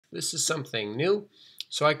This is something new.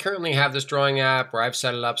 So I currently have this drawing app where I've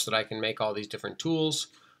set it up so that I can make all these different tools,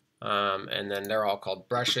 and then they're all called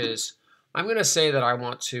brushes. I'm going to say that I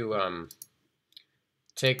want to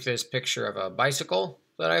take this picture of a bicycle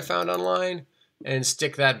that I found online and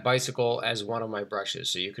stick that bicycle as one of my brushes.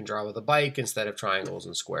 So you can draw with a bike instead of triangles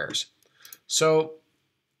and squares. So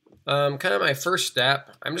kind of my first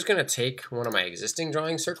step, I'm just going to take one of my existing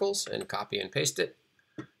drawing circles and copy and paste it.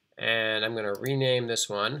 And I'm going to rename this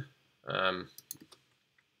one.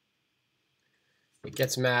 It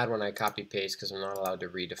gets mad when I copy paste because I'm not allowed to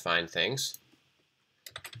redefine things.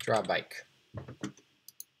 Draw bike.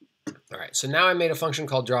 All right, so now I made a function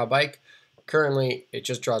called draw bike. Currently, it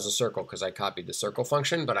just draws a circle because I copied the circle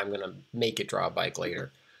function, but I'm going to make it draw a bike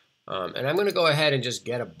later. And I'm going to go ahead and just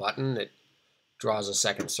get a button that draws a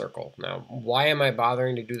second circle. Now, why am I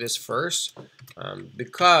bothering to do this first?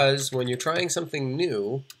 Because when you're trying something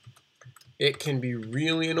new, it can be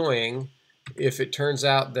really annoying if it turns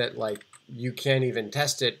out that you can't even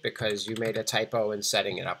test it because you made a typo in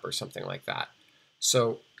setting it up or something like that.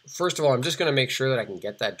 So first of all, I'm just going to make sure that I can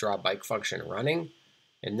get that draw bike function running,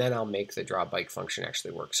 and then I'll make the draw bike function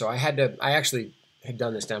actually work. So I actually had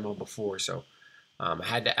done this demo before, so I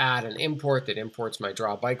had to add an import that imports my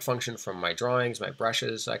draw bike function from my drawings, my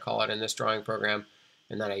brushes, I call it in this drawing program,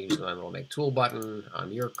 and then I use my little make tool button.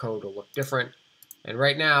 Your code will look different. And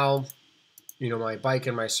right now, my bike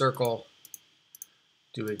and my circle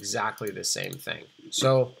do exactly the same thing.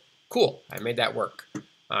 So cool, I made that work.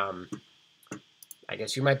 I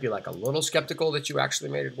guess you might be a little skeptical that you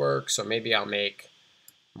actually made it work, so maybe I'll make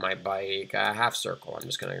my bike a half circle. I'm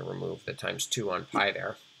just going to remove the ×2 on pi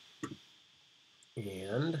there.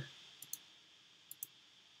 And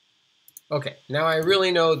okay, now I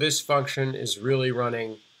really know this function is really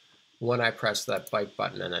running when I press that bike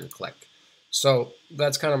button and then click. So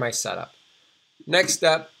that's kind of my setup. Next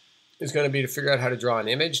step is going to be to figure out how to draw an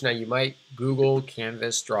image. Now you might Google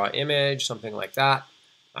Canvas draw image, something like that.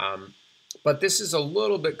 But this is a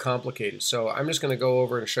little bit complicated. So I'm just going to go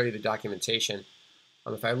over and show you the documentation.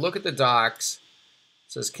 If I look at the docs,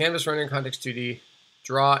 it says Canvas rendering context 2D,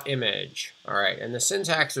 draw image. All right, and the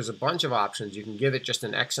syntax, there's a bunch of options. You can give it just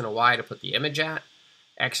an X and a Y to put the image at,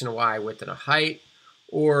 X and a Y, width and a height,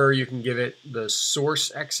 or you can give it the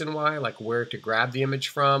source X and Y, like where to grab the image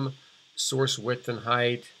from, source width and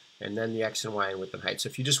height, and then the X and Y and width and height. So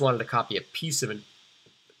if you just wanted to copy a piece of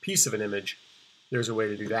an image, there's a way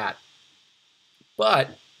to do that.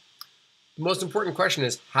 But the most important question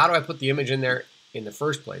is, how do I put the image in there in the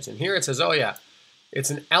first place? And here it says, oh yeah,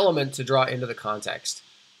 it's an element to draw into the context.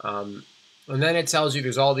 And then it tells you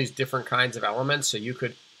there's all these different kinds of elements. So you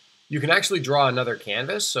can actually draw another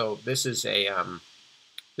canvas. So this is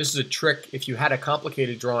a trick. If you had a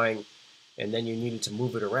complicated drawing and then you needed to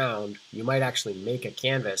move it around, you might actually make a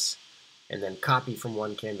canvas and then copy from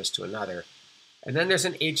one canvas to another. And then there's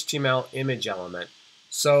an HTML image element.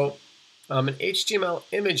 So an HTML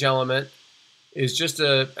image element is just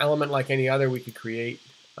an element like any other we could create.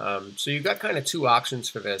 So you've got kind of two options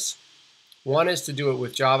for this. One is to do it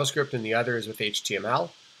with JavaScript and the other is with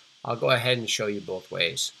HTML. I'll go ahead and show you both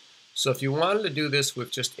ways. So if you wanted to do this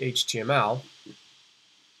with just HTML,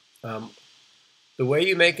 the way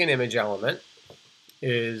you make an image element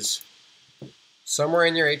is somewhere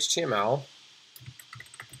in your HTML,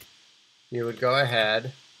 you would go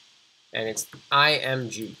ahead and it's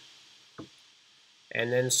img.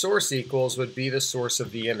 And then source equals would be the source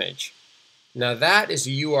of the image. Now that is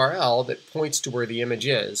a URL that points to where the image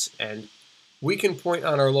is, and we can point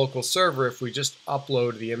on our local server if we just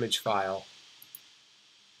upload the image file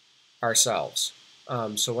ourselves.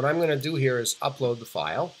 So what I'm going to do here is upload the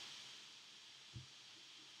file.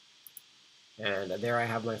 And there I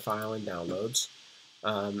have my file in downloads.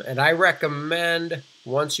 And I recommend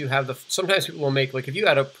once you have sometimes people will make, if you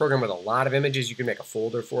had a program with a lot of images, you can make a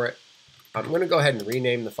folder for it. I'm going to go ahead and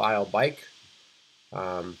rename the file bike.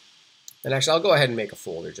 And actually, I'll go ahead and make a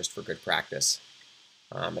folder just for good practice.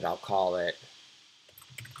 And I'll call it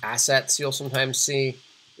assets, you'll sometimes see.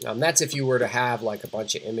 That's if you were to have a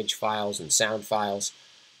bunch of image files and sound files.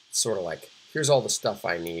 It's sort of here's all the stuff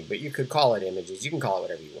I need, but you could call it images. You can call it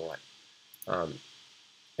whatever you want.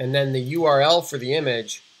 And then the URL for the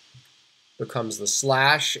image becomes the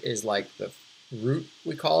slash is the root,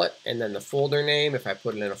 we call it, and then the folder name if I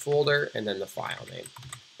put it in a folder, and then the file name.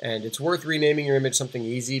 And it's worth renaming your image something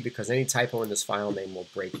easy because any typo in this file name will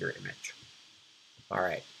break your image. All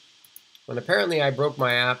right. And apparently I broke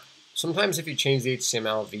my app. Sometimes if you change the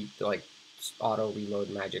HTML, auto reload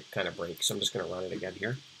magic kind of breaks. So I'm just going to run it again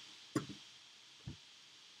here.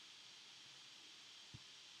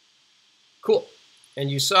 Cool. And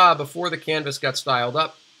you saw before the canvas got styled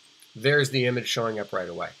up, there's the image showing up right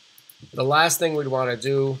away. The last thing we'd want to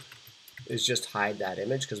do is just hide that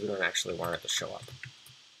image because we don't actually want it to show up.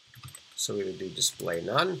 So we would do display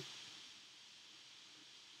none.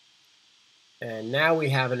 And now we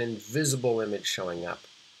have an invisible image showing up.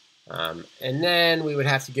 And then we would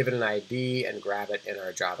have to give it an ID and grab it in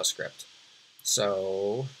our JavaScript.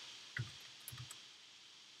 So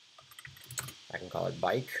I can call it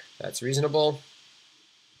bike. That's reasonable.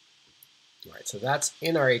 All right, so that's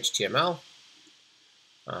in our HTML.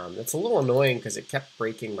 That's a little annoying because it kept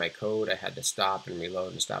breaking my code. I had to stop and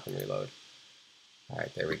reload and stop and reload. All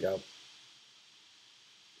right, there we go.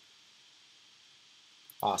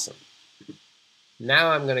 Awesome.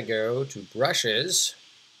 Now I'm going to go to brushes,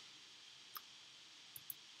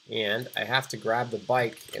 and I have to grab the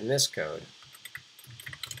bike in this code.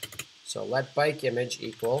 So let bike image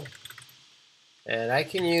equal, and I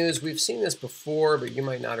can use, we've seen this before, but you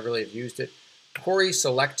might not really have used it. Query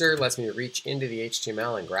selector lets me reach into the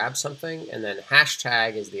HTML and grab something, and then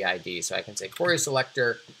hashtag is the ID. So I can say query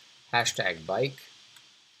selector hashtag bike,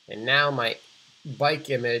 and now my bike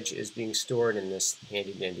image is being stored in this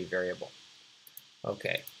handy dandy variable.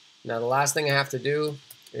 Okay, now the last thing I have to do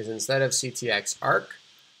is instead of CTX arc,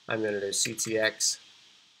 I'm going to do CTX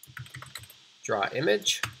draw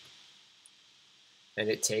image, and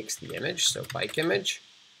it takes the image, so bike image,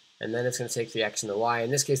 and then it's going to take the X and the Y.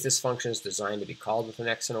 In this case, this function is designed to be called with an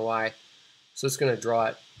X and a Y, so it's going to draw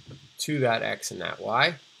it to that X and that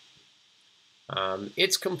Y.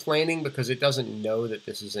 It's complaining because it doesn't know that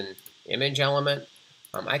this is an image element.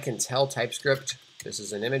 I can tell TypeScript this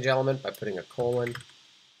is an image element by putting a colon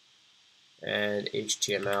and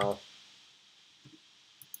HTML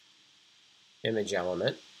image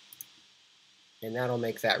element, and that'll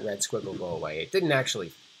make that red squiggle go away. It didn't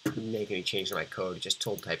actually make any change to my code, it just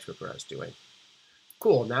told TypeScript what I was doing.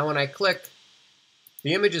 Cool, now when I click,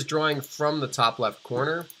 the image is drawing from the top left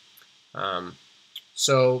corner.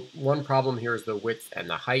 So one problem here is the width and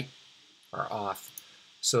the height are off.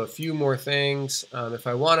 So a few more things. If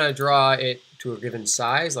I want to draw it to a given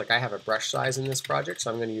size, like I have a brush size in this project,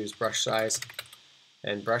 so I'm going to use brush size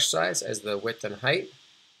and brush size as the width and height.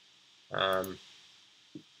 And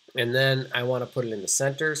then I want to put it in the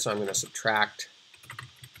center, so I'm going to subtract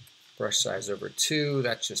brush size over 2.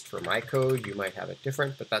 That's just for my code. You might have it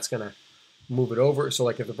different, but that's going to move it over. So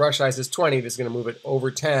like if the brush size is 20, this is going to move it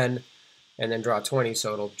over 10 and then draw 20,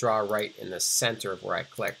 so it'll draw right in the center of where I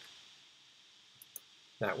click.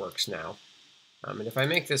 That works now. And if I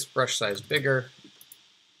make this brush size bigger,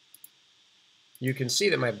 you can see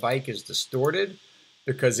that my bike is distorted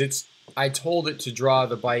because I told it to draw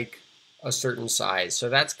the bike a certain size. So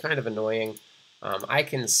that's kind of annoying. I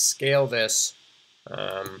can scale this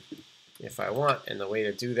if I want, and the way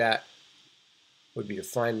to do that would be to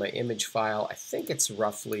find my image file. I think it's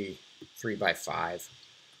roughly 3 by 5.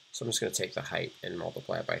 So I'm just going to take the height and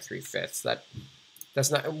multiply it by 3/5.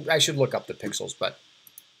 That's not. I should look up the pixels, but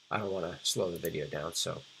I don't want to slow the video down,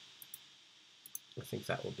 so I think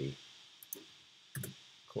that will be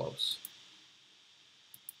close.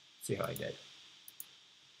 See how I did.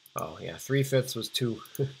 Oh yeah, 3/5 was too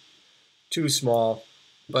small,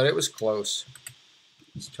 but it was close.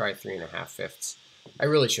 Let's try 3.5. I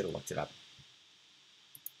really should have looked it up.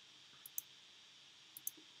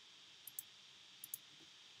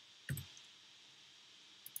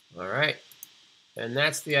 All right. And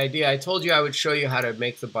that's the idea. I told you I would show you how to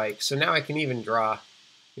make the bike. So now I can even draw,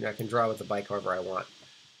 I can draw with the bike however I want.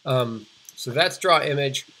 So that's draw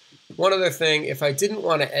image. One other thing, if I didn't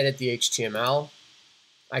want to edit the HTML,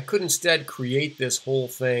 I could instead create this whole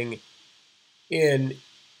thing in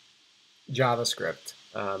JavaScript.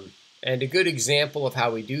 And a good example of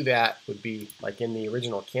how we do that would be like in the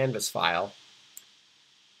original Canvas file.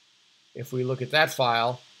 If we look at that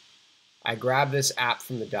file, I grab this app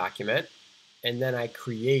from the document, and then I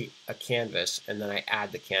create a canvas, and then I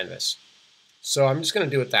add the canvas. So I'm just going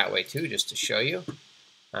to do it that way too, just to show you.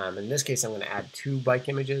 In this case, I'm going to add 2 bike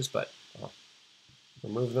images, but I'll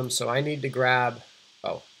remove them. So I need to grab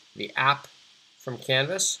the app from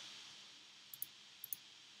Canvas,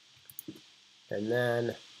 and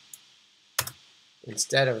then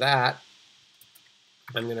instead of that,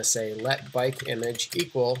 I'm going to say let bike image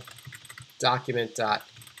equal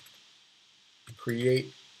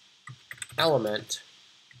document.create element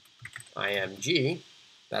img.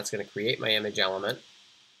 That's going to create my image element,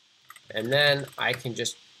 and then I can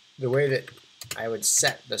just, the way that I would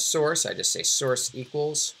set the source, I just say source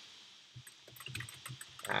equals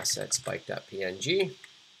assets bike.png,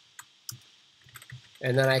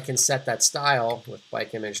 and then I can set that style with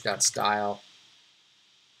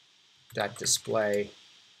bikeimage.style.display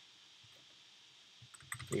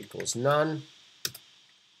equals none.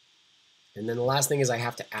 And then the last thing is I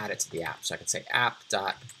have to add it to the app. So I can say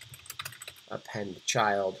app.append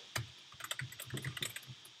child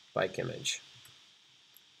bike image.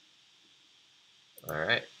 All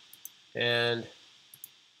right, and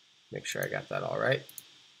make sure I got that all right.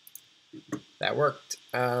 That worked.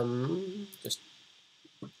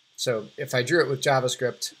 So if I drew it with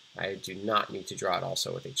JavaScript, I do not need to draw it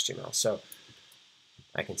also with HTML. So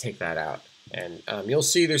I can take that out. And you'll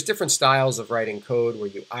see there's different styles of writing code where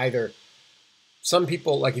you either, some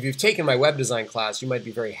people, like if you've taken my web design class, you might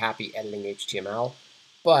be very happy editing HTML.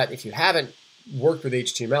 But if you haven't worked with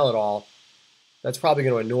HTML at all, that's probably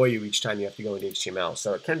going to annoy you each time you have to go into HTML.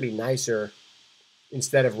 So it can be nicer,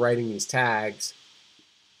 instead of writing these tags,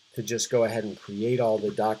 to just go ahead and create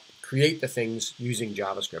the things using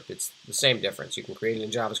JavaScript. It's the same difference. You can create it in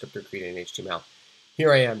JavaScript or create it in HTML.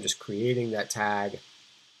 Here I am just creating that tag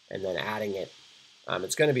and then adding it.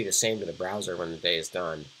 It's going to be the same to the browser when the day is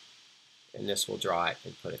done. And this will draw it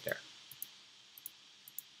and put it there.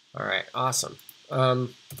 All right, awesome. Well,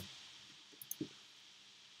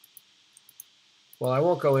 I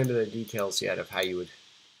won't go into the details yet of how you would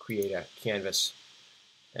create a canvas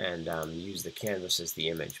and use the canvas as the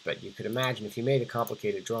image. But you could imagine if you made a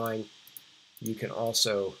complicated drawing, you can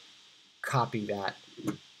also copy that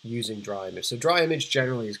using draw image. So draw image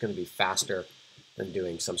generally is going to be faster than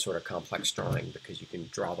doing some sort of complex drawing because you can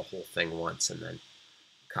draw the whole thing once and then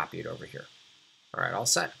copy it over here. All right, all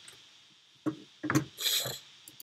set.